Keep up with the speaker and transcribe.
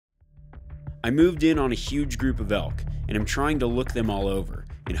I moved in on a huge group of elk, and am trying to look them all over,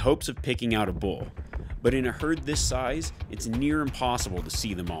 in hopes of picking out a bull. But in a herd this size, it's near impossible to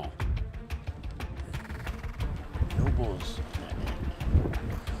see them all. No bulls on that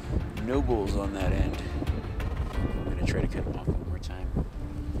end. No bulls on that end. I'm gonna try to cut them off one more time.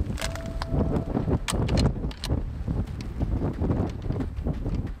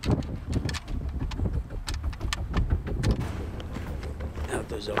 Now that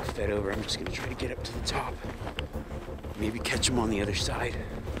those elk fed over, I'm just gonna try to get up to the top. Maybe catch them on the other side.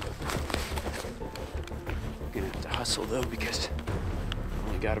 I'm gonna have to hustle though because I've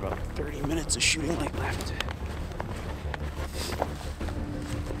only got about 30 minutes of shooting light left.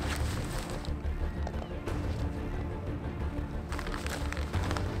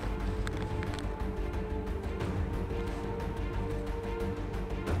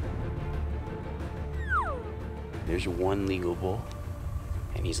 There's one legal bull,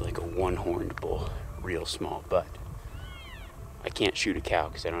 and he's like a one-horned bull, real small, but I can't shoot a cow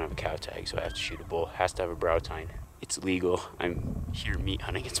because I don't have a cow tag, so I have to shoot a bull. Has to have a brow tine. It's legal. I'm here meat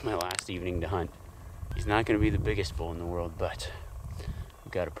hunting. It's my last evening to hunt. He's not going to be the biggest bull in the world, but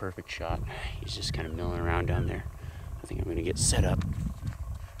I've got a perfect shot. He's just kind of milling around down there. I think I'm going to get set up